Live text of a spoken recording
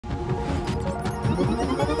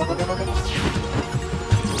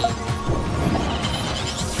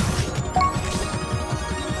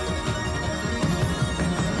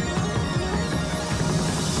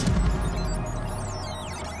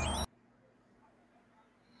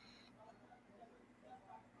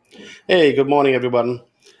Hey, good morning, everyone,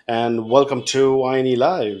 and welcome to INE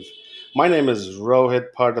Live. My name is Rohit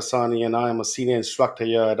Pardasani, and I am a senior instructor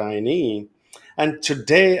here at INE. And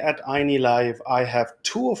today at INE Live, I have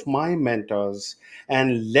two of my mentors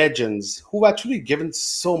and legends who've actually given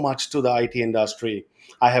so much to the IT industry.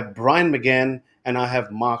 I have Brian McGahan and I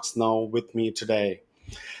have Mark Snow with me today.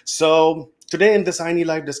 So, today in this INE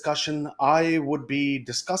Live discussion, I would be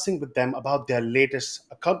discussing with them about their latest,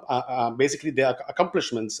 basically their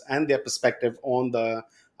accomplishments and their perspective on the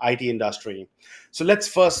IT industry. So, let's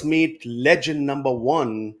first meet legend number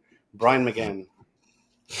one, Brian McGann.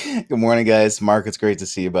 Good morning, guys. Mark, it's great to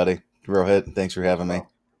see you, buddy. Rohit, thanks for having me.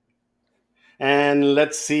 And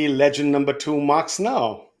let's see legend number two, Mark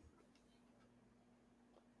Snow.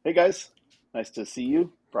 Hey guys, nice to see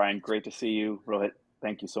you. Brian, great to see you. Rohit,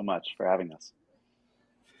 thank you so much for having us.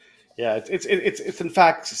 Yeah, it's in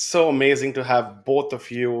fact so amazing to have both of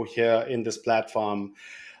you here in this platform.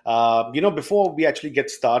 Before we actually get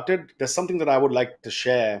started, there's something that I would like to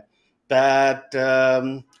share that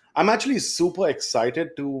I'm actually super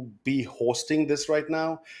excited to be hosting this right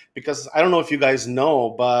now because I don't know if you guys know,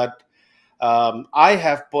 but I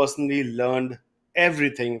have personally learned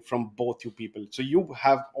everything from both you people. So you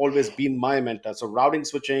have always been my mentor. So routing,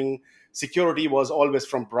 switching, security was always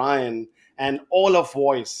from Brian, and all of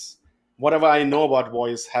voice, whatever I know about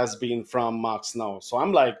voice, has been from Mark Snow. So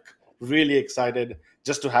I'm like really excited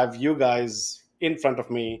just to have you guys in front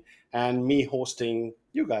of me and me hosting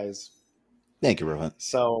you guys. Thank you, Rohit.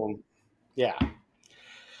 So yeah.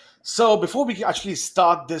 So before we actually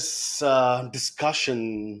start this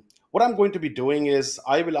discussion, what I'm going to be doing is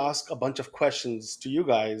I will ask a bunch of questions to you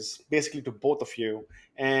guys, basically to both of you.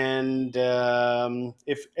 And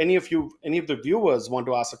if any of the viewers want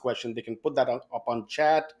to ask a question, they can put that up on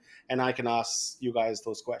chat, and I can ask you guys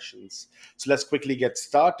those questions. So let's quickly get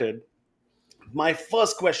started. My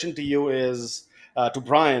first question to you is to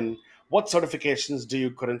Brian. What certifications do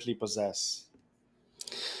you currently possess?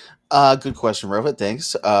 Good question, Rohit.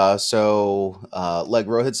 Thanks. Like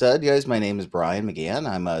Rohit said, guys, my name is Brian McGahan.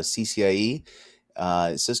 I'm a CCIE,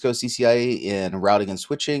 Cisco CCIE in routing and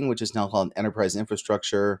switching, which is now called enterprise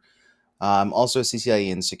infrastructure. I'm also a CCIE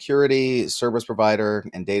in security, service provider,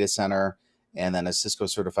 and data center, and then a Cisco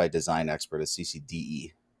certified design expert, a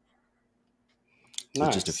CCDE. So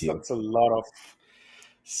just a Nice. few. That's a lot of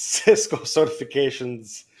Cisco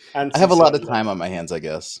certifications and I have a lot of CCIE. time on my hands, I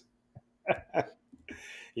guess.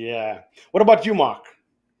 Yeah. What about you, Mark?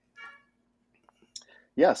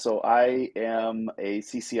 Yeah, so I am a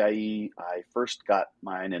CCIE. I first got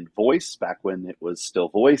mine in voice back when it was still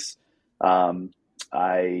voice. Um,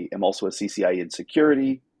 I am also a CCIE in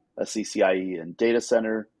security, a CCIE in data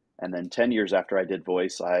center, and then 10 years after I did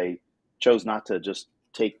voice, I chose not to just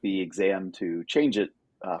take the exam to change it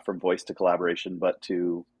from voice to collaboration, but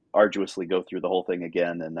to arduously go through the whole thing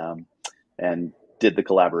again and did the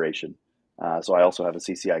collaboration. So I also have a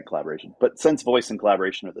CCI collaboration. But since voice and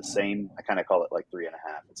collaboration are the same, I kind of call it like three and a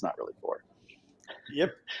half. It's not really four.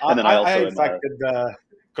 Yep. I, And then I I also in am fact a did the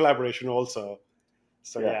collaboration also.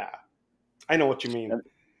 So yeah. yeah, I know what you mean. And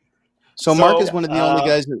So Mark is So one of the only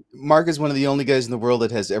guys. Mark is one of the only guys in the world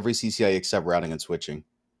that has every CCIE except routing and switching.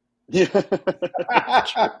 yeah,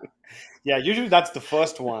 true. yeah, usually that's the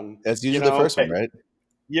first one. That's You usually the know. first one, right?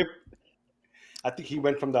 Yep. I think he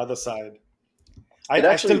went from the other side. It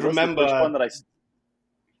I actually still was the first remember. one that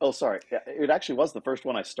oh, sorry. Yeah, it actually was the first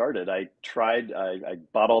one I started. I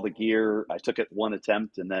bought all the gear. I took it one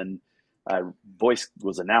attempt and then voice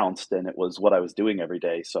was announced and it was what I was doing every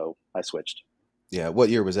day. So I switched. Yeah. What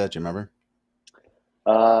year was that? Do you remember?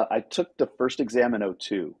 I took the first exam in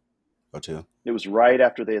 '02. Oh, two. It was right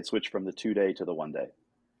after they had switched from the 2 day to the 1 day.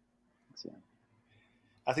 So,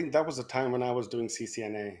 I think that was the time when I was doing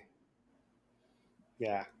CCNA.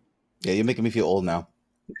 Yeah. Yeah, you're making me feel old now.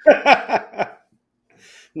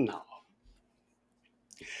 no.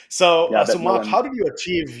 So, yeah, I so bet no Mark, one. how did you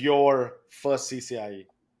achieve your first CCIE?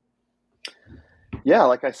 Yeah,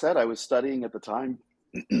 like I said, I was studying at the time,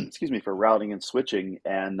 excuse me, for routing and switching,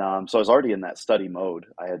 and so I was already in that study mode.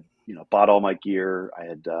 I had, bought all my gear. I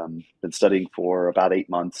had been studying for about 8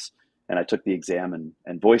 months, and I took the exam,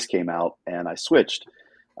 and voice came out, and I switched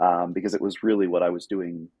because it was really what I was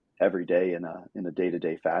doing every day in a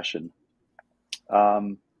day-to-day fashion.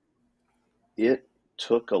 Um, it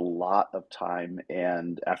took a lot of time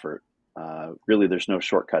and effort. Really, there's no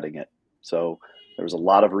shortcutting it. So there was a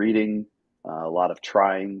lot of reading, a lot of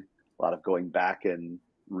trying, a lot of going back and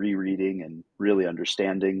rereading and really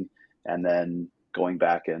understanding, and then going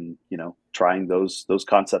back and trying those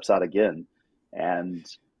concepts out again. And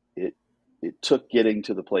it it took getting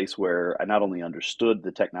to the place where I not only understood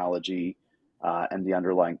the technology and the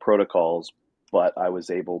underlying protocols, but I was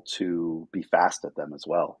able to be fast at them as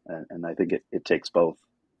well. And I think it takes both.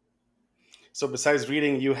 So besides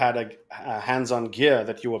reading, you had a hands-on gear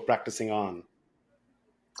that you were practicing on.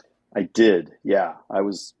 I did, yeah. I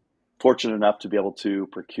was fortunate enough to be able to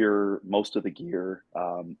procure most of the gear.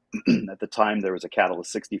 At the time, there was a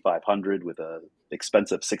Catalyst 6500 with a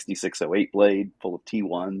expensive 6608 blade full of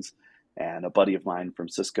T1s, and a buddy of mine from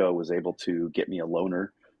Cisco was able to get me a loaner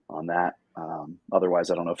on that. Otherwise,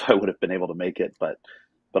 I don't know if I would have been able to make it, but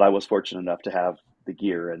I was fortunate enough to have the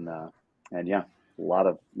gear, and yeah, a lot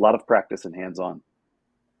of practice and hands on.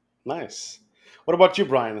 Nice. What about you,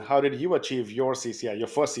 Brian? How did you achieve your CCI, your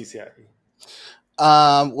first CCI?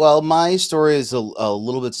 Well, my story is a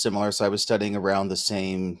little bit similar. So I was studying around the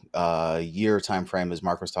same year time frame as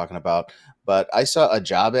Mark was talking about, but I saw a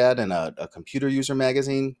job ad in a computer user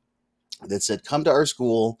magazine that said, "Come to our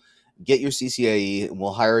school, get your CCIE, and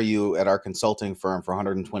we'll hire you at our consulting firm for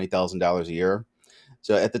 $120,000 a year."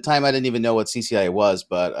 So at the time, I didn't even know what CCIE was,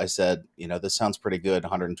 but I said, this sounds pretty good,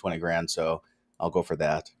 120 grand. So I'll go for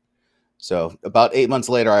that. So about 8 months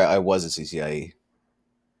later, I was a CCIE.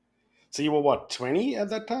 So you were what, 20 at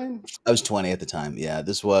that time? I was 20 at the time. Yeah,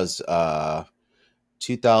 this was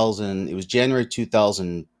 2000. It was January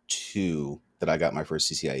 2002 that I got my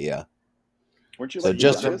first CCIE. Yeah. Weren't you So like You the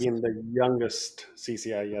must just have been youngest? the youngest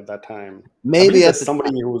CCI at that time. I believe maybe at there's the somebody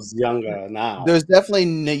time. who's younger now. There's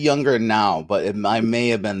definitely younger now, but I may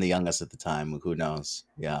have been the youngest at the time. Who knows?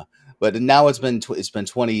 Yeah. But now it's been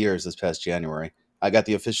 20 years this past January. I got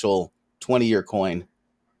the official 20-year coin.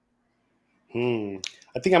 Hmm.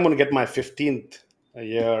 I think I'm going to get my 15th a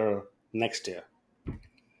year next year.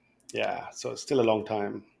 Yeah, so it's still a long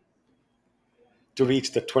time to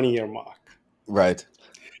reach the 20-year mark. Right.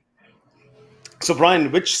 So,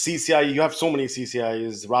 Brian, which CCI, you have so many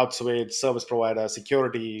CCIs, route switch, service provider,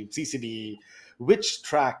 security, CCD. Which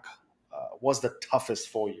track was the toughest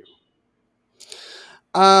for you?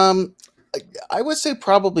 Um, I would say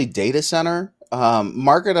probably data center.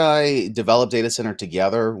 Mark and I developed data center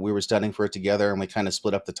together. We were studying for it together, and we kind of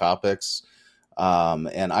split up the topics.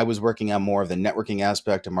 And I was working on more of the networking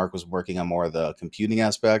aspect, and Mark was working on more of the computing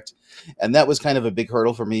aspect. And that was kind of a big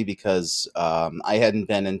hurdle for me because I hadn't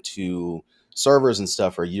been into servers and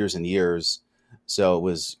stuff for years and years. So it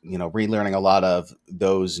was, relearning a lot of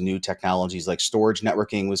those new technologies, like storage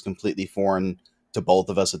networking was completely foreign to both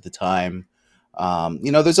of us at the time.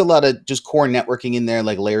 There's a lot of just core networking in there,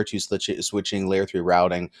 like layer two switching, layer three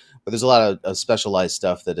routing, but there's a lot of specialized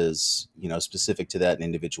stuff that is, specific to that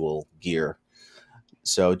individual gear.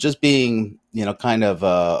 So just being, kind of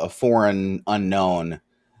a foreign unknown,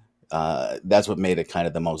 that's what made it kind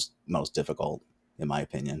of the most difficult, in my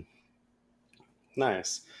opinion.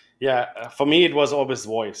 Nice. Yeah, for me, it was always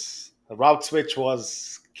voice. The route switch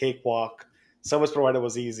was cakewalk. Service provider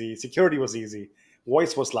was easy. Security was easy.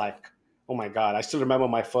 Voice was like, oh my God. I still remember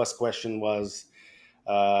my first question was,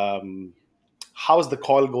 um, how's the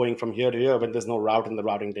call going from here to here when there's no route in the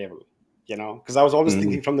routing table? Because I was always Mhm.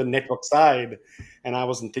 thinking from the network side and I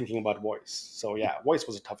wasn't thinking about voice. So, yeah, voice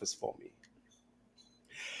was the toughest for me.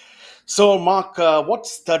 So, Mark, what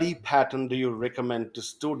study pattern do you recommend to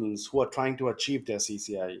students who are trying to achieve their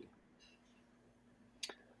CCIE?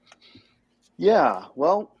 Yeah,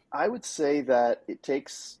 well, I would say that it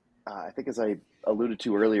takes, I think as I alluded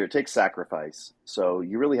to earlier, it takes sacrifice. So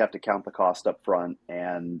you really have to count the cost up front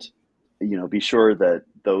and, be sure that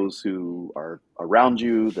those who are around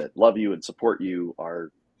you, that love you and support you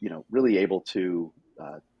are, really able to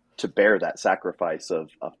bear that sacrifice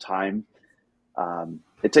of time.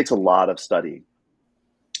 It takes a lot of study.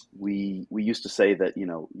 We used to say that,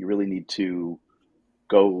 you really need to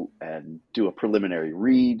go and do a preliminary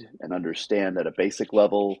read and understand at a basic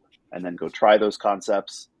level, and then go try those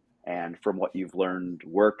concepts. And from what you've learned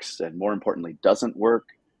works, and more importantly, doesn't work,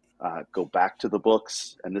 go back to the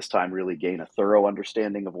books, and this time really gain a thorough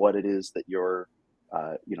understanding of what it is that you're,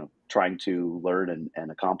 trying to learn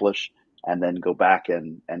and accomplish, and then go back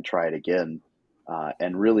and try it again,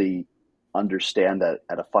 and really understand that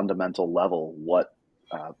at a fundamental level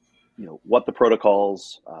uh, what the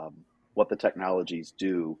protocols, what the technologies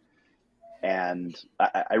do. And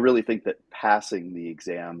I really think that passing the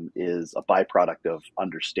exam is a byproduct of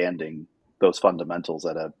understanding those fundamentals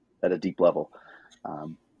at a deep level.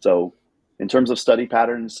 So, in terms of study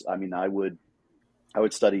patterns, I mean, I would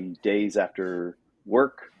study days after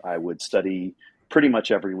work. I would study pretty much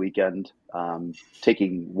every weekend,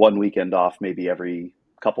 taking one weekend off maybe every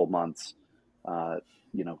couple months,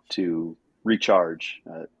 to recharge.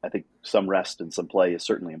 I think some rest and some play is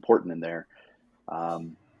certainly important in there. A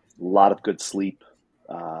lot of good sleep,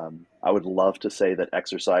 I would love to say that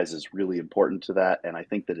exercise is really important to that, and I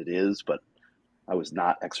think that it is, but I was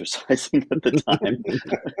not exercising at the time.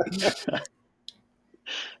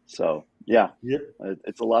 So, yeah, Yep.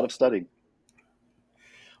 it's a lot of studying.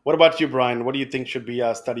 What about you, Brian? What do you think should be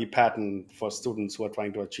a study pattern for students who are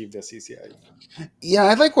trying to achieve their CCI? Yeah,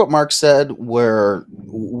 I like what Mark said, where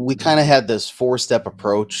we kind of had this four-step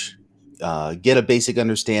approach. Get a basic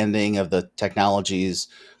understanding of the technologies,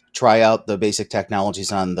 try out the basic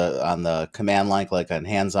technologies on the command line, like on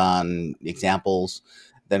hands-on examples,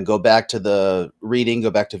 then go back to the reading, go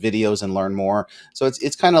back to videos and learn more. So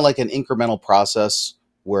it's kind of like an incremental process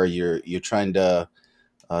where you're trying to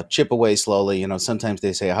chip away slowly. You know, sometimes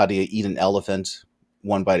they say, "How do you eat an elephant?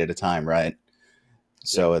 One bite at a time," right?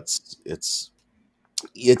 So Yep.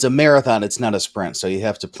 it's a marathon, it's not a sprint, so you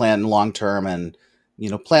have to plan long term and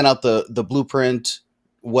plan out the blueprint.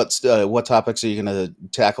 What topics are you going to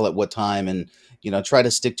tackle at what time, and try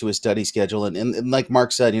to stick to a study schedule. And like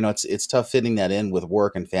Mark said, it's tough fitting that in with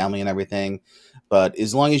work and family and everything, but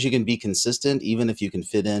as long as you can be consistent, even if you can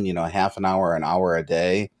fit in half an hour, an hour a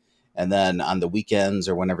day, and then on the weekends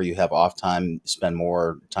or whenever you have off time, spend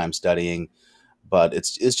more time studying. But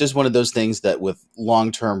it's just one of those things that with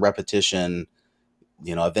long-term repetition,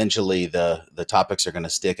 eventually the topics are going to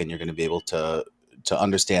stick and you're going to be able to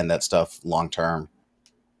understand that stuff long term.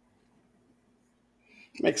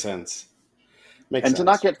 Makes sense. Makes And to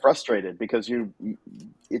not sense. get frustrated, because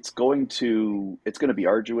it's going to be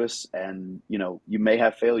arduous, and you may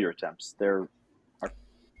have failure attempts. There are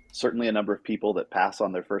certainly a number of people that pass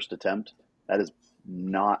on their first attempt. That is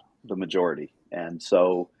not the majority. And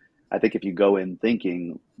so I think if you go in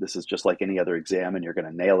thinking this is just like any other exam and you're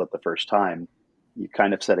going to nail it the first time, you're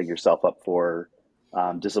kind of setting yourself up for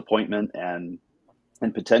disappointment, and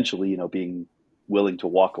potentially, being willing to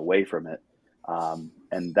walk away from it.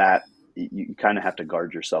 And that you kind of have to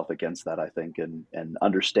guard yourself against that, I think, and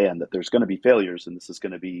understand that there's going to be failures, and this is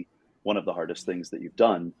going to be one of the hardest things that you've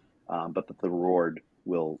done, but that the reward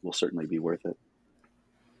will certainly be worth it.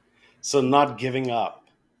 So not giving up.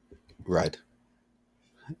 Right.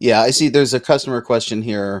 Yeah, I see there's a customer question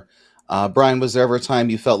here. Brian, was there ever a time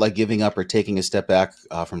you felt like giving up or taking a step back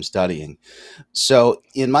from studying? So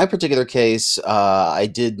in my particular case, I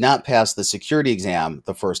did not pass the security exam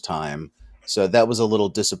the first time, so that was a little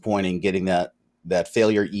disappointing getting that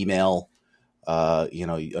failure email.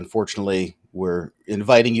 Unfortunately, we're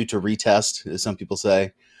inviting you to retest, as some people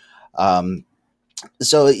say. Um,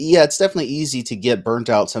 so yeah, it's definitely easy to get burnt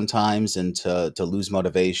out sometimes and to lose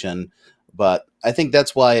motivation. But I think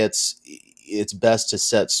that's why it's best to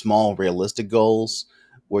set small, realistic goals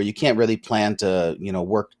where you can't really plan to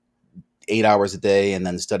work 8 hours a day and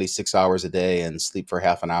then study 6 hours a day and sleep for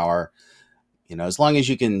half an hour. As long as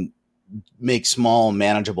you can make small,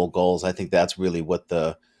 manageable goals, I think that's really what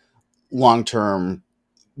the long term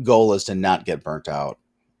goal is, to not get burnt out.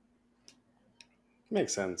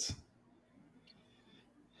 Makes sense.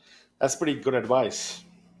 That's pretty good advice.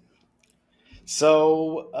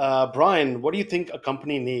 So, Brian, what do you think a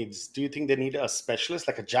company needs? Do you think they need a specialist,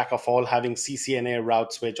 like a jack of all, having CCNA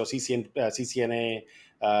route switch or CCNA,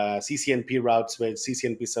 CCNP route switch,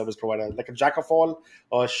 CCNP service provider, like a jack of all,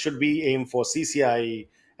 or should we aim for CCIE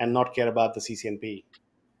and not care about the CCNP?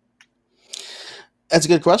 That's a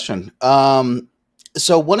good question.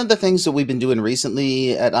 So one of the things that we've been doing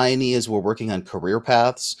recently at INE is we're working on career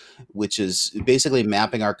paths, which is basically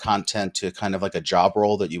mapping our content to kind of like a job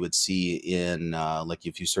role that you would see in like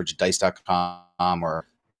if you search dice.com or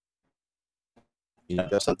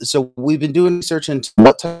so we've been doing research into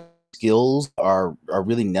what type of skills are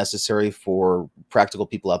really necessary for practical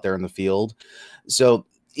people out there in the field. So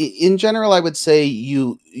in general, I would say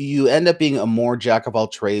you end up being a more jack of all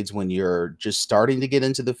trades when you're just starting to get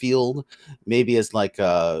into the field, maybe as like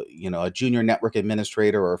a junior network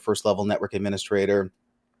administrator or a first level network administrator.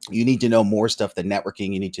 You need to know more stuff than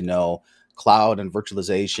networking. You need to know cloud and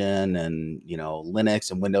virtualization and Linux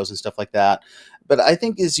and Windows and stuff like that. But I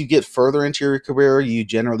think as you get further into your career, you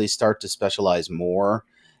generally start to specialize more.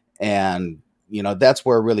 And that's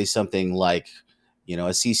where really something like a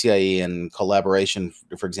CCIE and collaboration,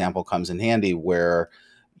 for example, comes in handy, where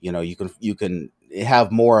you can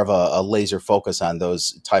have more of a laser focus on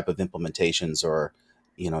those type of implementations or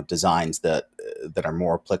designs that are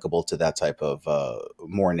more applicable to that type of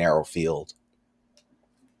more narrow field.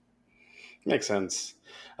 Makes sense.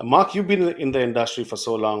 Mark, you've been in the industry for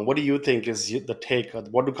so long. What do you think is the take?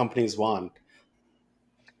 What do companies want?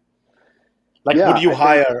 Like, would Yeah, you I think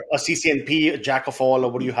hire a CCNP, a jack of all,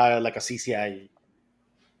 or would you hire like a CCIE?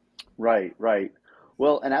 right, right.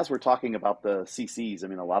 Well, and as we're talking about the CCs, I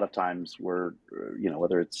mean, a lot of times we're,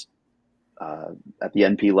 whether it's at the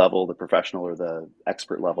NP level, the professional or the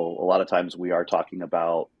expert level, a lot of times we are talking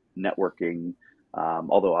about networking,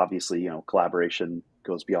 although obviously, collaboration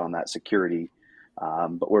goes beyond that, security.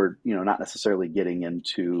 But we're, not necessarily getting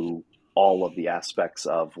into all of the aspects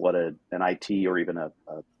of what an IT or even a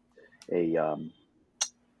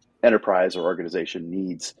enterprise or organization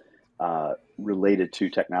needs related to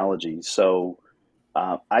technology. So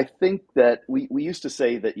I think that we used to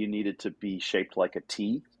say that you needed to be shaped like a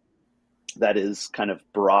T, that is kind of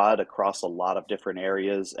broad across a lot of different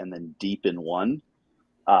areas and then deep in one.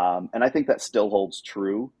 And I think that still holds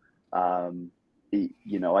true. Um,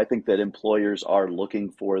 I think that employers are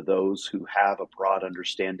looking for those who have a broad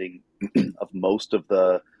understanding of most of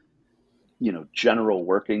the, general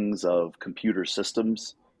workings of computer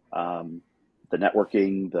systems, um, the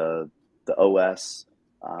networking, the OS,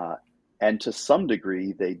 uh, and to some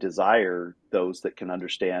degree, they desire those that can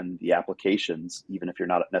understand the applications, even if you're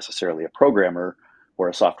not necessarily a programmer or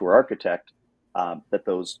a software architect, that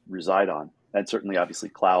those reside on. And certainly, obviously,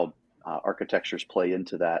 cloud architectures play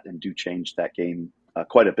into that and do change that game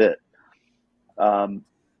quite a bit. Um,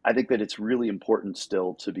 I think that it's really important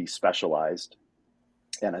still to be specialized,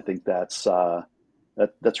 and I think that's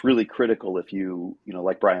really critical if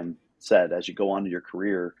like Brian said, as you go on to your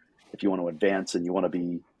career, if you want to advance and you want to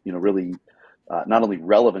be, really not only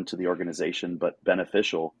relevant to the organization but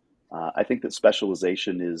beneficial. I think that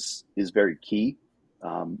specialization is very key,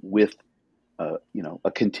 with a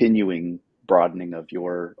continuing broadening of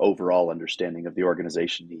your overall understanding of the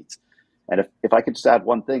organization needs. And if I could just add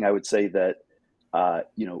one thing, I would say that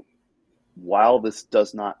while this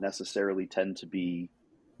does not necessarily tend to be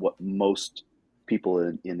what most people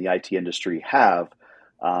in the IT industry have,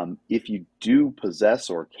 if you do possess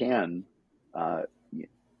or can uh,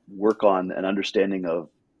 work on an understanding of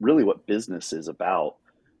really what business is about,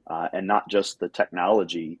 and not just the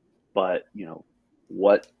technology, but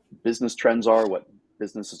what business trends are, what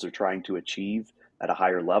businesses are trying to achieve at a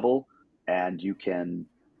higher level, and you can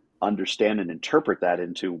understand and interpret that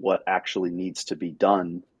into what actually needs to be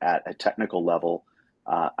done at a technical level.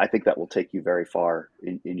 I think that will take you very far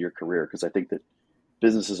in your career, because I think that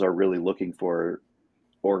businesses are really looking for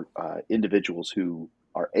individuals who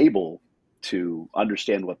are able to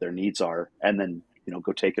understand what their needs are, and then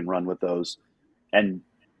go take and run with those, and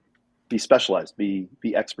be specialized, be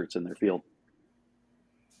experts in their field.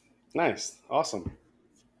 Nice. Awesome.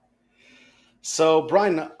 So,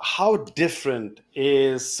 Brian, how different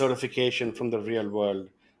is certification from the real world?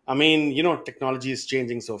 I mean, technology is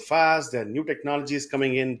changing so fast. There are new technologies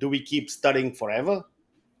coming in. Do we keep studying forever?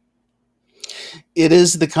 It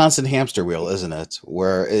is the constant hamster wheel, isn't it?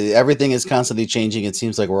 Where everything is constantly changing. It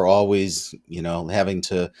seems like we're always, having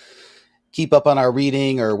to keep up on our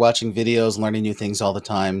reading or watching videos, learning new things all the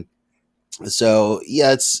time. So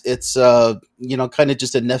yeah, it's kind of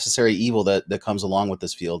just a necessary evil that comes along with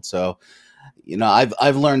this field. So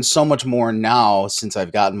I've learned so much more now since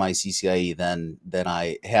I've gotten my CCIE than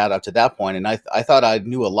I had up to that point, and I thought I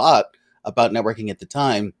knew a lot about networking at the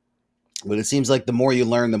time, but it seems like the more you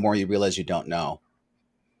learn, the more you realize you don't know.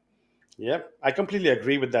 Yep, I completely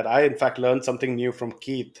agree with that. I, in fact, learned something new from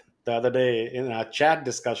Keith the other day in our chat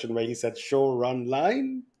discussion where he said show run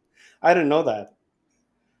line. I didn't know that.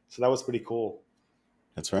 So that was pretty cool.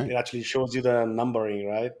 That's right. It actually shows you the numbering,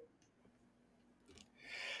 right?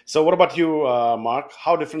 So, what about you, Mark?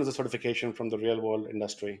 How different is the certification from the real world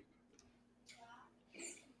industry?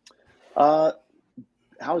 Uh,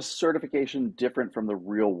 how is certification different from the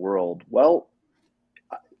real world? Well,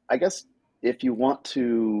 I guess if you want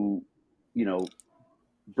to, you know,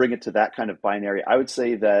 bring it to that kind of binary, I would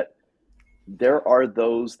say that there are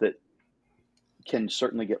those that can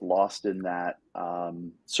certainly get lost in that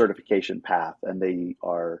certification path, and they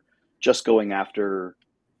are just going after,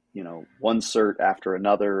 one cert after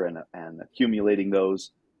another, and accumulating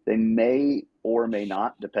those. They may or may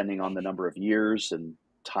not, depending on the number of years and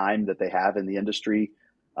time that they have in the industry,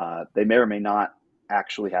 they may or may not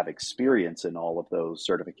actually have experience in all of those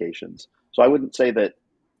certifications. So I wouldn't say that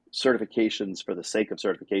certifications for the sake of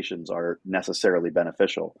certifications are necessarily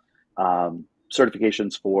beneficial.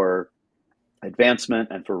 Certifications for advancement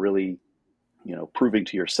and for really, proving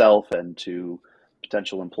to yourself and to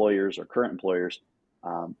potential employers or current employers,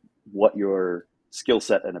 what your skill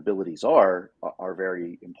set and abilities are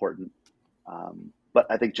very important. But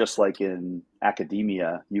I think just like in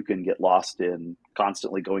academia, you can get lost in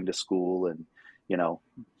constantly going to school and, you know,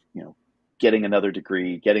 you know, getting another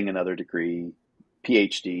degree, PhD,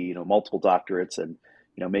 multiple doctorates, and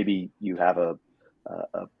maybe you have a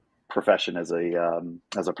profession as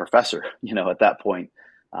a professor, at that point.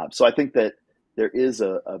 So I think that there is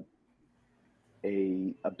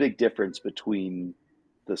a big difference between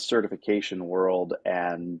the certification world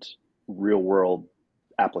and real world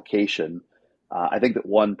application. I think that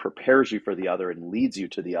one prepares you for the other and leads you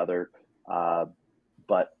to the other. Uh,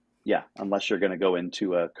 but yeah, unless you're going to go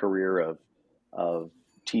into a career of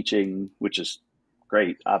teaching, which is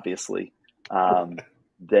great, obviously,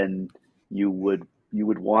 then you would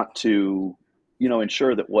want to,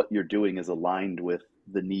 ensure that what you're doing is aligned with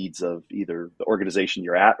the needs of either the organization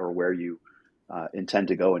you're at or where you intend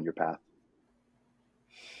to go in your path.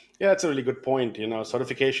 Yeah, that's a really good point.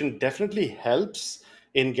 Certification definitely helps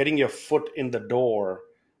in getting your foot in the door,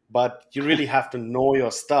 but you really have to know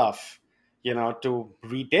your stuff, to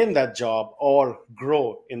retain that job or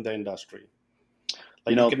grow in the industry.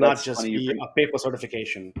 Like, you cannot That's funny just you be bring a paper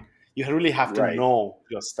certification. You really have to right. know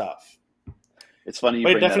your stuff. It's funny you But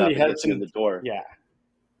it bring that definitely up. It helps gets you in in, the door yeah,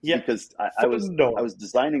 yeah, because foot in the I door. was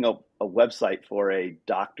designing a website for a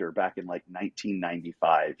doctor back in like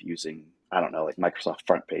 1995 using, I don't know, like Microsoft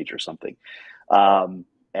Front Page or something.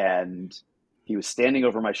 And he was standing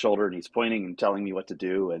over my shoulder and he's pointing and telling me what to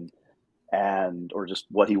do and or just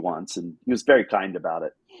what he wants, and he was very kind about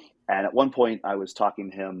it. And at one point I was talking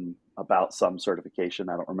to him about some certification,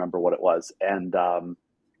 I don't remember what it was, and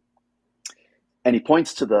he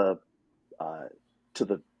points uh, to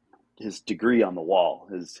the his degree on the wall,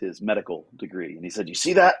 his medical degree, and he said, "You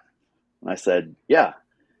see that?" And I said, "Yeah."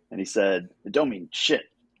 And he said, "It don't mean shit."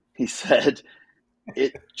 He said,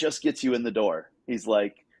 "It just gets you in the door." He's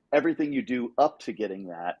like, "Everything you do up to getting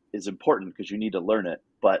that is important because you need to learn it,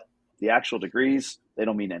 but the actual degrees, they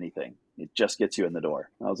don't mean anything. It just gets you in the door."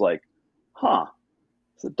 And I was like, "Huh."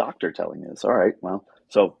 It's a doctor telling me this. All right, well,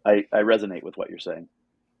 so I resonate with what you're saying.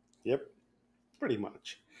 Yep, pretty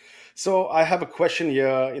much. So I have a question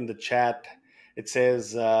here in the chat. It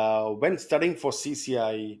says, when studying for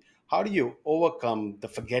CCIE, how do you overcome the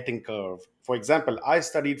forgetting curve? For example, I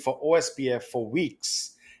studied for OSPF for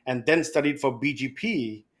weeks and then studied for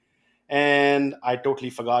BGP, and I totally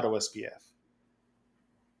forgot OSPF.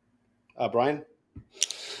 Brian?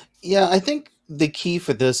 Yeah, I think the key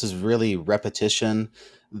for this is really repetition.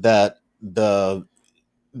 That the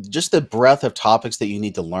just the breadth of topics that you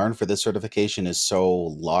need to learn for this certification is so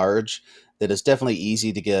large that it's definitely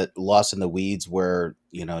easy to get lost in the weeds where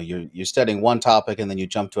you're studying one topic and then you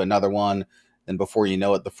jump to another one, and before you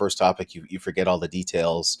know it, the first topic you forget all the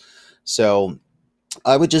details. So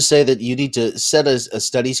I would just say that you need to set a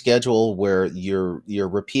study schedule where you're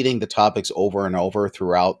repeating the topics over and over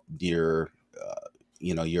throughout your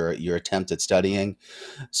attempt at studying,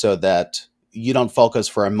 so that you don't focus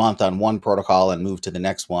for a month on one protocol and move to the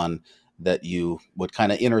next one. That you would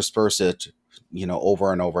kind of intersperse it,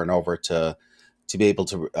 over and over and over to be able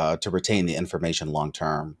to retain the information long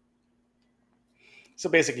term. So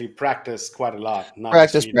basically, practice quite a lot, not just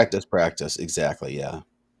Practice, reading. practice, practice. Exactly. Yeah.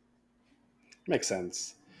 Makes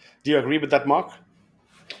sense. Do you agree with that, Mark?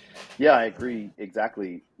 Yeah, I agree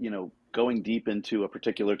exactly. Going deep into a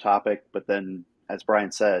particular topic, but then, as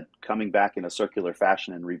Brian said, coming back in a circular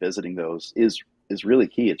fashion and revisiting those is really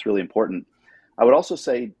key. It's really important. I would also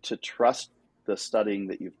say to trust the studying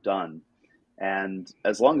that you've done, and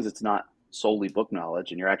as long as it's not solely book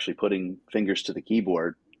knowledge and you're actually putting fingers to the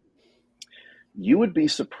keyboard, you would be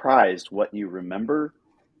surprised what you remember,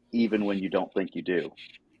 even when you don't think you do.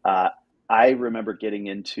 Uh, I remember getting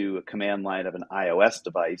into a command line of an iOS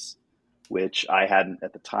device, which I hadn't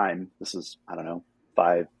at the time. This is, I don't know,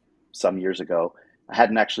 five some years ago. I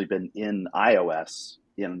hadn't actually been in iOS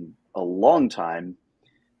in a long time.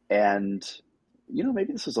 And,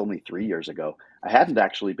 maybe this was only 3 years ago. I hadn't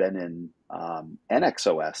actually been in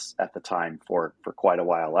NXOS at the time for quite a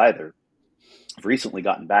while either. I've recently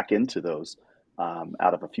gotten back into those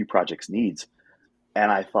out of a few projects' needs. And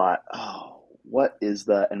I thought, oh, what is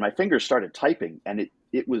the? And my fingers started typing, and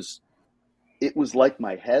it was like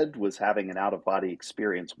my head was having an out of body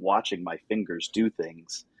experience watching my fingers do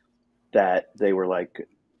things that they were like,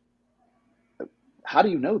 how do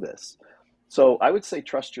you know this? So I would say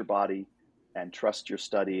trust your body and trust your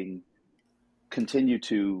studying. Continue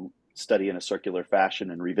to study in a circular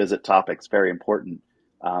fashion and revisit topics. Very important.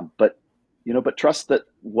 But trust that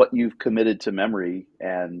what you've committed to memory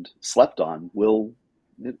and slept on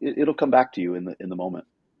it'll come back to you in the moment.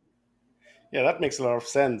 Yeah, that makes a lot of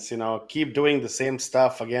sense. Keep doing the same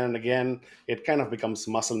stuff again and again. It kind of becomes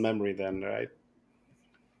muscle memory then, right?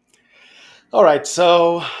 All right.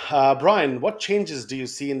 So, Brian, what changes do you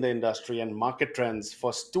see in the industry and market trends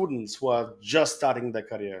for students who are just starting their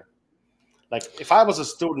career? Like, if I was a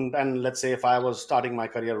student, and let's say if I was starting my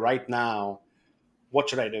career right now, what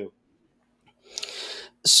should I do?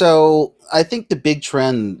 So I think the big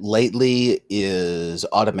trend lately is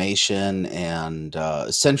automation and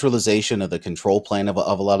centralization of the control plane of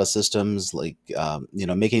a lot of systems, like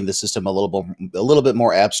making the system a little bit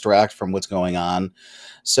more abstract from what's going on.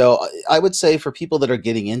 So I would say for people that are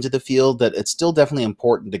getting into the field, that it's still definitely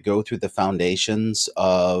important to go through the foundations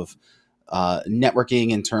of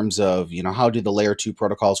networking in terms of how do the layer 2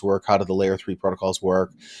 protocols work, how do the layer 3 protocols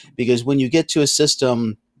work, because when you get to a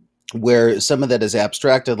system where some of that is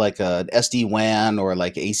abstracted, like an SD-WAN or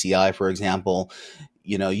like ACI, for example,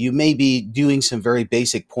 you may be doing some very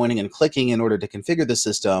basic pointing and clicking in order to configure the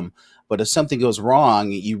system. But if something goes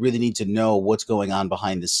wrong, you really need to know what's going on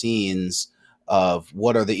behind the scenes of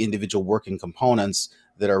what are the individual working components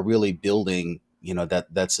that are really building,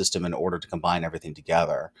 that system in order to combine everything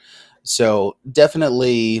together. So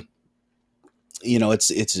definitely,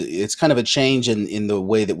 it's kind of a change in the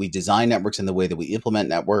way that we design networks and the way that we implement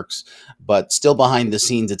networks, but still behind the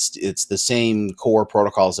scenes it's the same core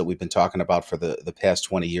protocols that we've been talking about for the past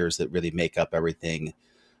 20 years that really make up everything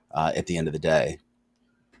at the end of the day.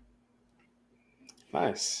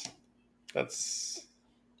 Nice. That's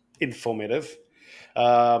informative.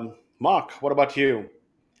 Mark, what about you?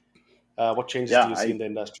 What changes Yeah, do you see in the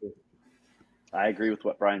industry? I agree with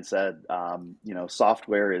what Brian said.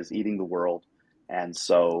 Software is eating the world, and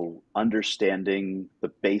so understanding the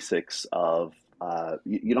basics of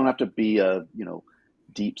you don't have to be a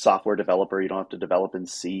deep software developer. You don't have to develop in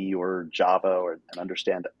C or Java and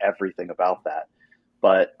understand everything about that.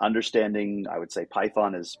 But understanding, I would say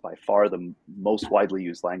Python is by far the most widely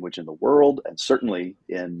used language in the world, and certainly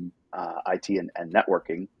in IT and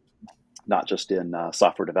networking, not just in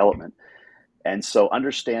software development. And so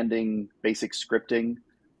understanding basic scripting,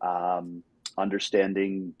 um,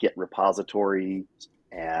 understanding Git repository,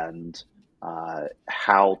 and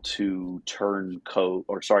how to turn code,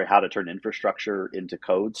 or sorry, how to turn infrastructure into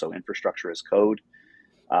code. So infrastructure as code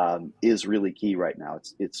is really key right now.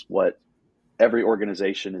 It's what every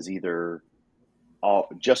organization is either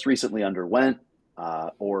just recently underwent,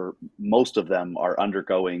 or most of them are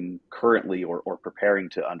undergoing currently, or preparing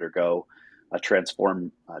to undergo a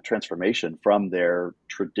transformation from their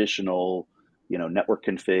traditional, network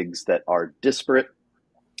configs that are disparate.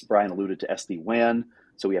 Brian alluded to SD-WAN,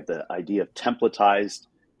 so we have the idea of templatized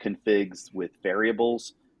configs with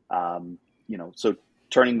variables. So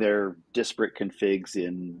turning their disparate configs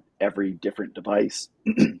in every different device,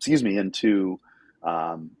 excuse me, into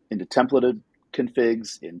templated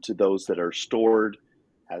configs, into those that are stored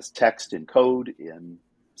as text in code in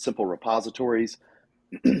simple repositories,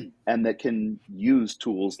 and that can use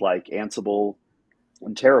tools like Ansible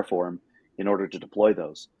and Terraform in order to deploy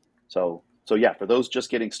those. So yeah, for those just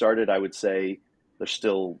getting started, I would say there's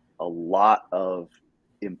still a lot of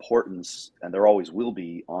importance, and there always will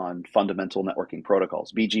be, on fundamental networking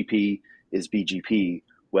protocols. BGP is BGP,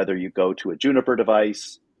 whether you go to a Juniper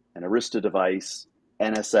device, an Arista device,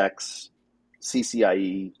 NSX,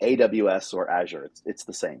 CCIE, AWS, or Azure. It's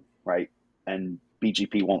the same, right? And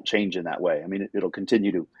BGP won't change in that way. I mean, it'll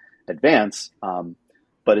continue to advance,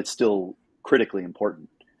 but it's still critically important.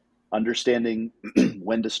 Understanding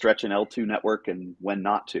when to stretch an L2 network and when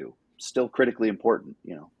not to, still critically important.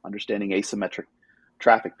 Understanding asymmetric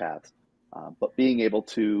traffic paths, but being able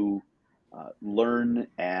to learn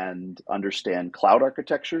and understand cloud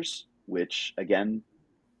architectures, which again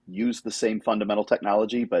use the same fundamental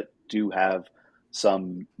technology, but do have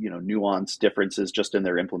some nuanced differences just in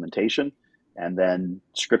their implementation. And then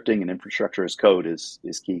scripting and infrastructure as code is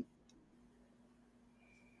key.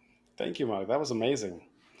 Thank you, Mark. That was amazing.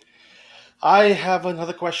 I have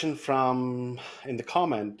another question from in the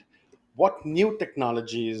comment. What new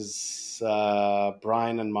technologies,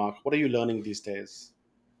 Brian and Mark, what are you learning these days?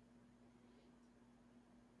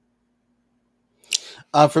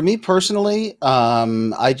 For me personally,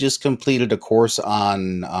 I just completed a course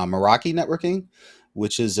on Meraki networking,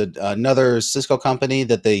 which is another Cisco company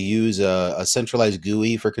that they use a centralized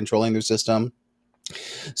GUI for controlling their system.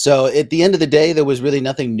 So at the end of the day, there was really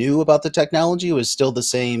nothing new about the technology. It was still the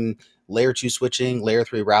same layer 2 switching, layer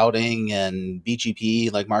 3 routing, and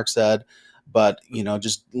BGP, like Mark said. But,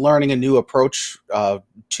 just learning a new approach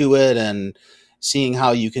to it, and seeing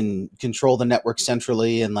how you can control the network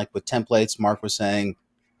centrally, and like with templates, Mark was saying.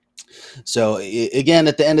 So again,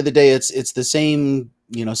 at the end of the day, it's the same,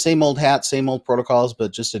 same old hat, same old protocols,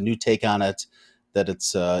 but just a new take on it. That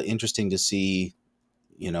it's interesting to see,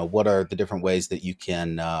 what are the different ways that you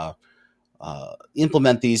can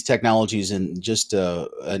implement these technologies in just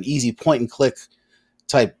an easy point and click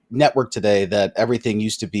type network today, that everything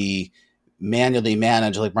used to be manually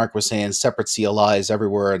managed, like Mark was saying, separate CLIs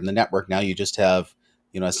everywhere in the network. Now you just have,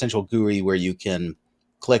 a central GUI where you can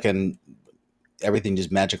click and everything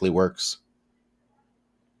just magically works.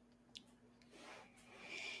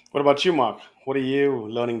 What about you, Mark? What are you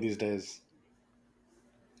learning these days?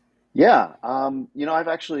 Yeah, I've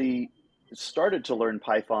actually started to learn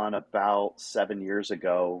Python about 7 years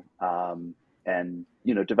ago, and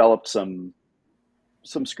developed some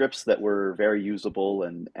scripts that were very usable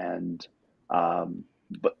and um,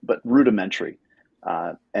 but rudimentary.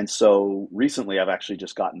 And so recently, I've actually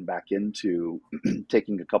just gotten back into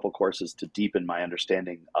taking a couple courses to deepen my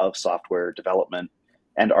understanding of software development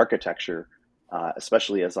and architecture,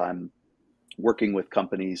 especially as I'm working with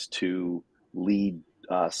companies to lead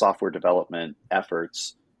software development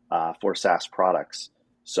efforts for SaaS products.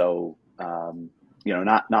 So,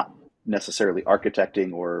 not necessarily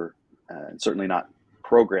architecting or certainly not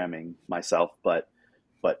programming myself, but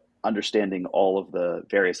understanding all of the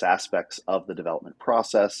various aspects of the development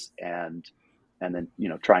process and then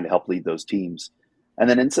trying to help lead those teams. And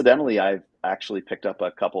then incidentally, I've actually picked up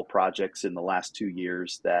a couple projects in the last 2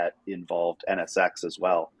 years that involved NSX as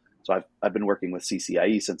well. So I've been working with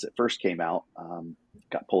CCIE since it first came out.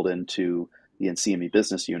 Got pulled into the NCME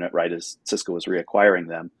business unit right as Cisco was reacquiring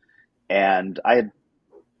them, and I had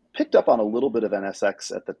picked up on a little bit of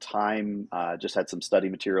NSX at the time. Just had some study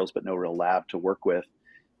materials, but no real lab to work with.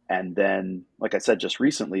 And then, like I said, just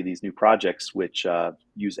recently, these new projects which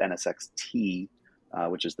use NSXT,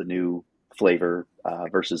 which is the new flavor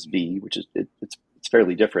versus V, which is it's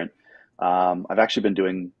fairly different. I've actually been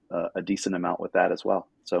doing a decent amount with that as well.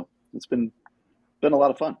 So it's been a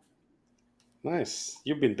lot of fun. Nice.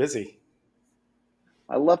 You've been busy.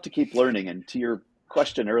 I love to keep learning. And to your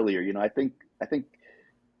question earlier, I think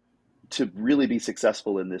to really be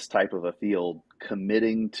successful in this type of a field,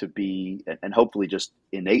 committing to be and hopefully just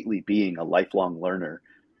innately being a lifelong learner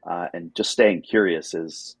and just staying curious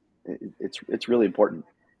it's really important.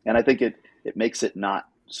 And I think it makes it not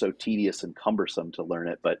so tedious and cumbersome to learn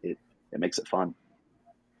it, but it makes it fun.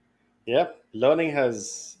 Yeah, learning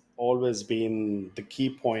has always been the key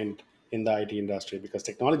point in the IT industry because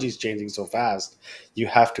technology is changing so fast. You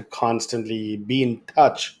have to constantly be in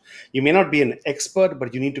touch. You may not be an expert,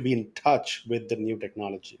 but you need to be in touch with the new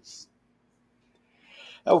technologies.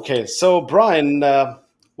 Okay, so Brian,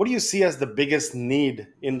 what do you see as the biggest need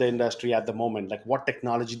in the industry at the moment? Like, what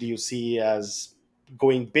technology do you see as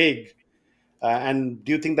going big? And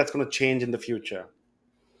do you think that's going to change in the future?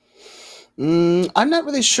 I'm not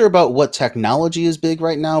really sure about what technology is big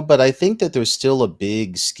right now, but I think that there's still a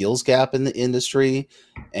big skills gap in the industry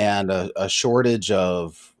and a shortage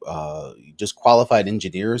of just qualified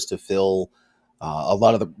engineers to fill a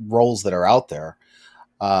lot of the roles that are out there.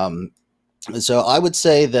 Um, so I would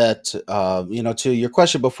say that to your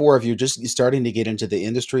question before, if you're just starting to get into the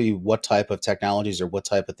industry, what type of technologies or what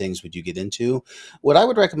type of things would you get into? What I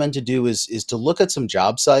would recommend to do is to look at some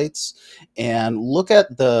job sites and look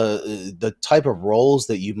at the type of roles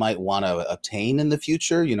that you might want to obtain in the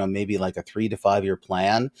future. Maybe like a 3 to 5 year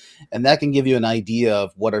plan, and that can give you an idea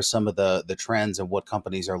of what are some of the trends and what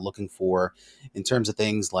companies are looking for in terms of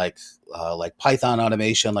things like Python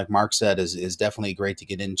automation. Like Mark said, is definitely great to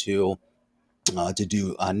get into to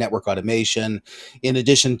do network automation, in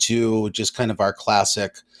addition to just kind of our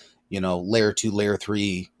classic, layer two, layer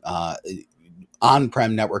three on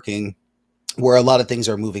prem networking, where a lot of things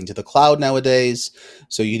are moving to the cloud nowadays.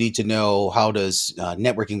 So you need to know, how does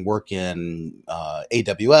networking work in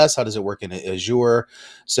AWS? How does it work in Azure?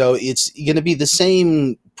 So it's going to be the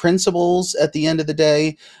same principles at the end of the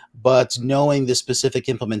day, but knowing the specific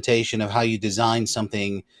implementation of how you design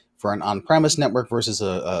something for an on-premise network versus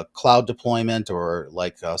a cloud deployment, or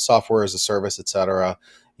like software as a service, et cetera.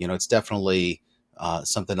 It's definitely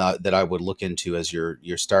something that I would look into as you're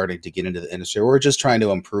starting to get into the industry, or just trying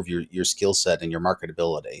to improve your skill set and your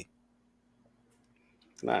marketability.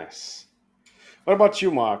 Nice. What about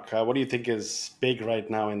you, Mark? What do you think is big right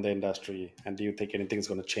now in the industry? And do you think anything's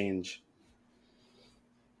going to change?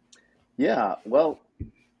 Yeah, well,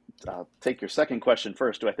 I'll take your second question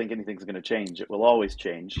first. Do I think anything's going to change? It will always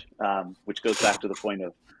change, which goes back to the point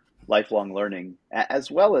of lifelong learning,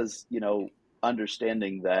 as well as,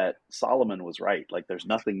 understanding that Solomon was right. Like, there's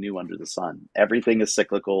nothing new under the sun. Everything is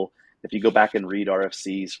cyclical. If you go back and read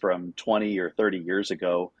RFCs from 20 or 30 years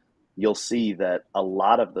ago, you'll see that a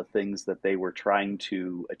lot of the things that they were trying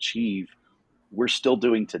to achieve, we're still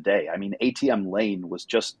doing today. I mean, ATM lane was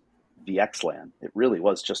just VXLAN. It really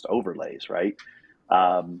was just overlays, right?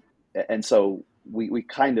 Um, and so we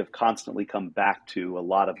kind of constantly come back to a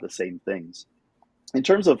lot of the same things. In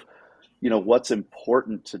terms of, what's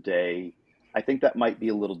important today, I think that might be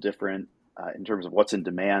a little different in terms of what's in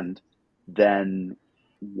demand than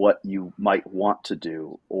what you might want to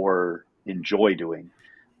do or enjoy doing.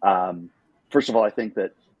 First of all, I think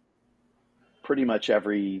that pretty much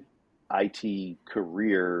every IT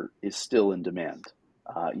career is still in demand.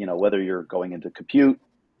 Whether you're going into compute,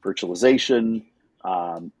 virtualization,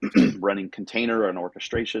 running container and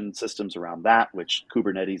orchestration systems around that, which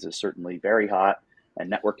Kubernetes is certainly very hot,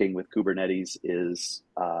 and networking with Kubernetes is,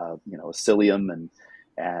 Cilium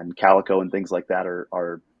and Calico and things like that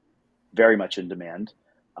are very much in demand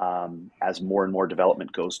as more and more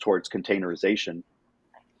development goes towards containerization.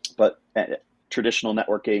 But traditional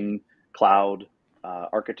networking, cloud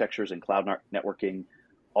architectures, and cloud networking,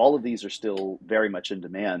 all of these are still very much in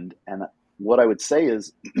demand. And what I would say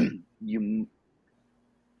is,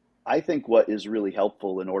 I think what is really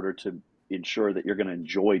helpful in order to ensure that you're going to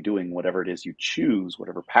enjoy doing whatever it is you choose,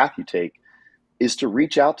 whatever path you take, is to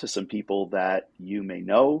reach out to some people that you may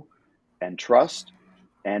know and trust.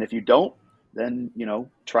 And if you don't, then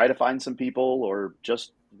try to find some people, or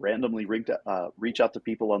just randomly reach out to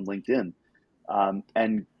people on LinkedIn.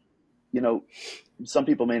 And some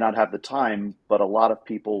people may not have the time, but a lot of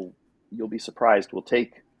people, you'll be surprised, will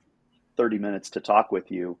take 30 minutes to talk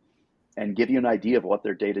with you and give you an idea of what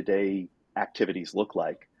their day-to-day activities look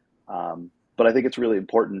like. But I think it's really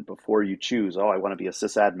important before you choose, oh, I want to be a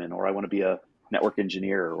sysadmin, or I want to be a network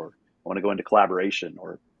engineer, or I want to go into collaboration,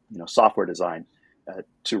 or software design,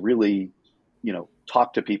 to really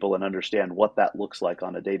talk to people and understand what that looks like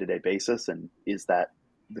on a day-to-day basis, and is that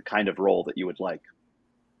the kind of role that you would like.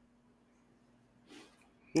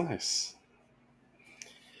 Nice.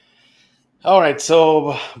 All right.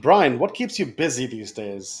 So, Brian, what keeps you busy these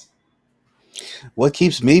days What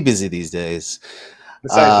keeps me busy these days?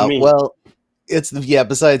 besides me? Well, yeah,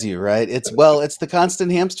 besides you, right? It's the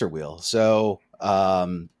constant hamster wheel. So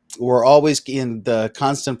we're always in the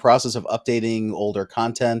constant process of updating older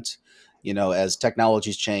content. As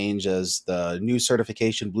technologies change, as the new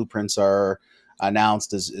certification blueprints are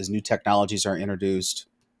announced, as new technologies are introduced.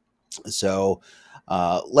 So,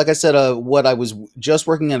 like I said, what I was just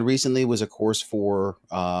working on recently was a course for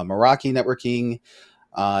Meraki networking.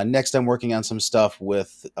 Next, I'm working on some stuff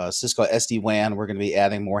with Cisco SD-WAN. We're going to be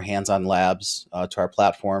adding more hands-on labs to our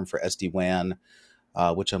platform for SD-WAN,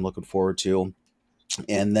 which I'm looking forward to.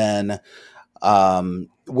 And then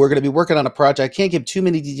we're going to be working on a project. I can't give too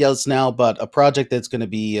many details now, but a project that's going to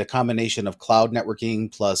be a combination of cloud networking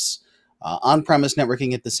plus on-premise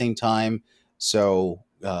networking at the same time. So,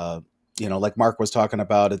 like Mark was talking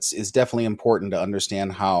about, it's definitely important to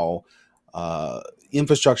understand how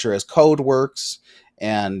infrastructure as code works,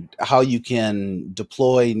 and how you can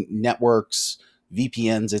deploy networks,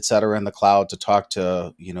 VPNs, et cetera, in the cloud to talk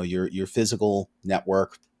to your physical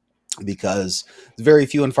network, because it's very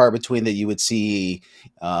few and far between that you would see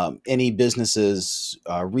any businesses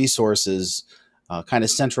resources kind of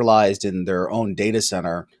centralized in their own data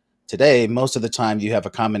center. Today, most of the time, you have a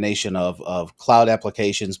combination of cloud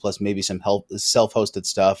applications plus maybe some self-hosted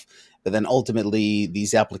stuff. But then ultimately,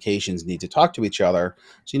 these applications need to talk to each other.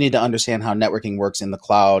 So you need to understand how networking works in the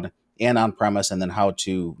cloud and on premise, and then how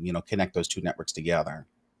to connect those two networks together.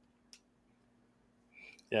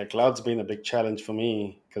 Yeah, cloud's been a big challenge for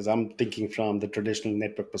me because I'm thinking from the traditional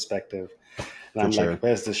network perspective, and For I'm like, sure.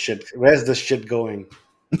 where's this shit? Where's this shit going?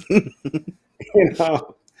 you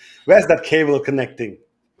know, where's that cable connecting?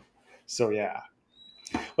 So yeah.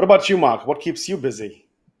 What about you, Mark? What keeps you busy?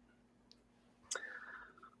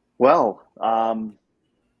 Well,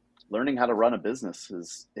 learning how to run a business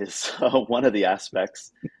is one of the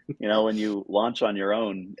aspects. When you launch on your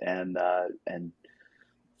own, and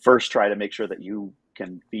first try to make sure that you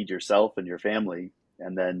can feed yourself and your family,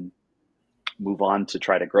 and then move on to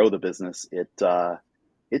try to grow the business,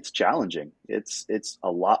 it's challenging. It's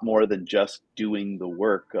a lot more than just doing the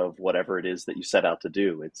work of whatever it is that you set out to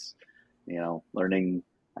do. It's learning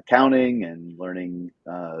accounting, and learning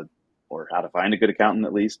or how to find a good accountant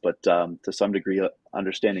at least, but to some degree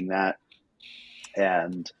understanding that,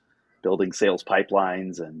 and building sales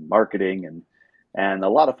pipelines and marketing, and a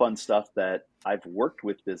lot of fun stuff that I've worked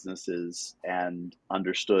with businesses and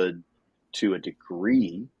understood to a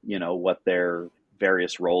degree, what their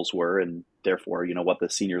various roles were, and therefore, what the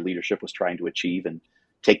senior leadership was trying to achieve, and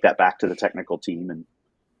take that back to the technical team and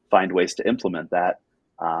find ways to implement that.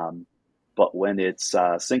 But when it's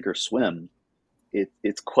sink or swim,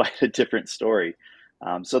 it's quite a different story.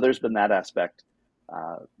 So there's been that aspect,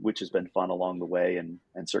 which has been fun along the way, and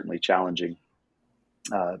certainly challenging,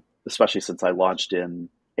 uh, especially since I launched in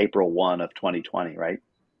April 1 of 2020, right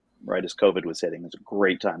as COVID was hitting. It was a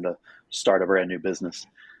great time to start a brand new business.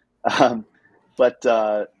 Um, but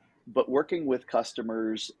but working with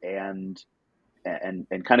customers, and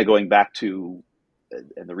kind of going back to,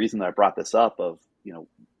 and the reason that I brought this up, of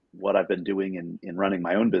what I've been doing in running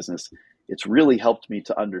my own business, it's really helped me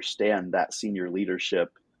to understand that senior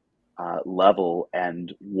leadership level,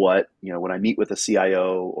 and what, when I meet with a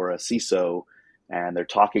CIO or a CISO and they're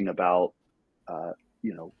talking about uh,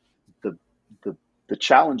 you know the, the the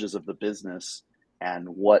challenges of the business and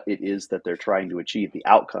what it is that they're trying to achieve, the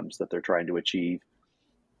outcomes that they're trying to achieve.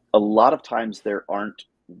 A lot of times there aren't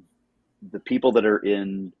the people that are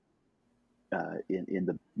in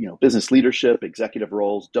the business leadership, executive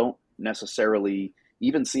roles, don't necessarily,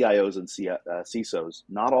 even CIOs and CISOs,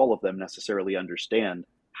 not all of them necessarily understand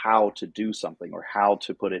how to do something or how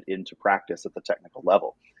to put it into practice at the technical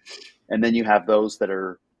level. And then you have those that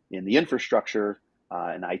are in the infrastructure,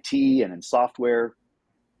 in IT and in software.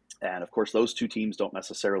 And of course, those two teams don't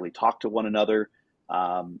necessarily talk to one another.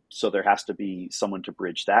 So there has to be someone to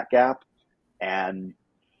bridge that gap and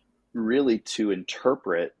really to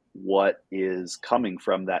interpret what is coming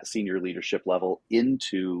from that senior leadership level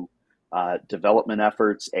into development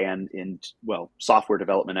efforts, and software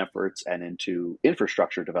development efforts, and into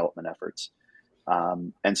infrastructure development efforts.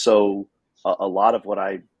 And so a lot of what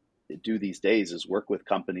I do these days is work with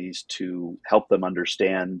companies to help them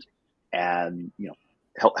understand, and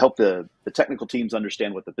help the technical teams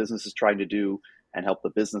understand what the business is trying to do, and help the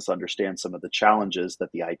business understand some of the challenges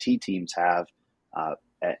that the IT teams have,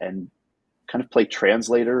 and kind of play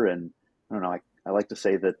translator. And I don't know, I like to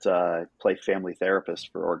say that play family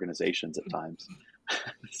therapist for organizations at times.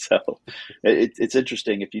 So it's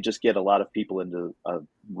interesting if you just get a lot of people into a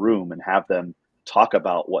room and have them talk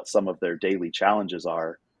about what some of their daily challenges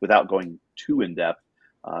are without going too in depth.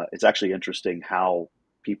 It's actually interesting how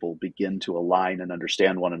people begin to align and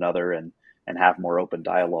understand one another, and have more open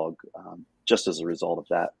dialogue, just as a result of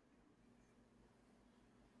that.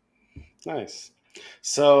 Nice.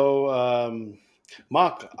 So,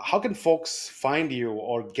 Mark, how can folks find you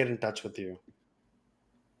or get in touch with you?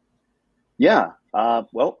 Yeah.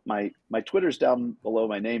 Well, my Twitter's down below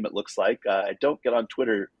my name, it looks like. I don't get on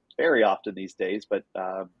Twitter very often these days, but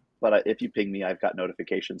if you ping me, I've got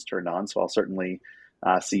notifications turned on, so I'll certainly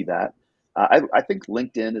see that. I think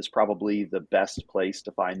LinkedIn is probably the best place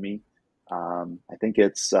to find me. I think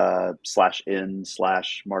it's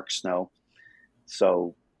 /in/Mark Snow.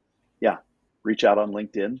 So yeah, reach out on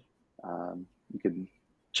LinkedIn. You can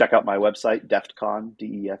check out my website, deftcon,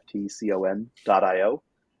 deftcon.io.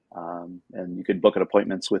 And you can book an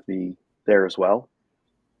appointments with me there as well.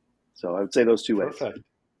 So I would say those two ways.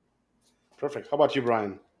 Perfect. How about you,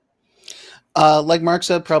 Brian? Like Mark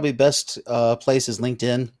said, probably best place is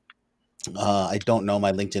LinkedIn. I don't know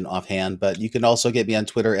my LinkedIn offhand, but you can also get me on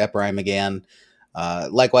Twitter at Brian McGahan.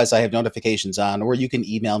 Likewise, I have notifications on, or you can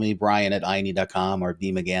email me, brian@INE.com, or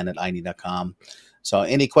bmcgahan@INE.com. So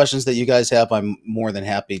any questions that you guys have, I'm more than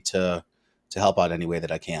happy to help out any way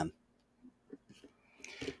that I can.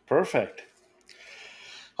 Perfect.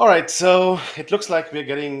 All right, so it looks like we're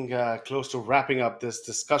getting close to wrapping up this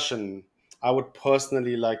discussion. I would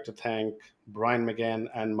personally like to thank Brian McGahan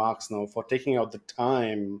and Mark Snow for taking out the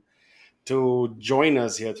time to join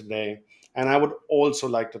us here today. And I would also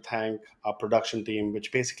like to thank our production team,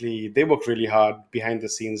 which basically they work really hard behind the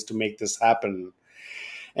scenes to make this happen.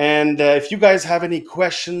 And if you guys have any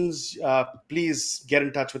questions, please get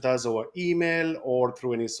in touch with us over email or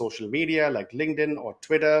through any social media like LinkedIn or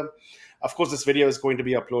Twitter. Of course, this video is going to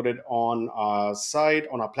be uploaded on our site,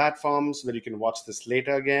 on our platform, so that you can watch this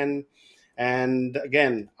later again. And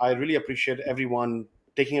again, I really appreciate everyone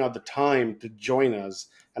taking out the time to join us.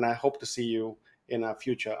 And I hope to see you in a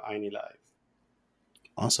future INE Live.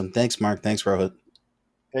 Awesome. Thanks, Mark. Thanks, Rohit.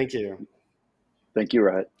 Thank you. Thank you,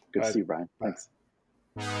 Rohit. Good Bye. to see you, Brian. Bye. Thanks.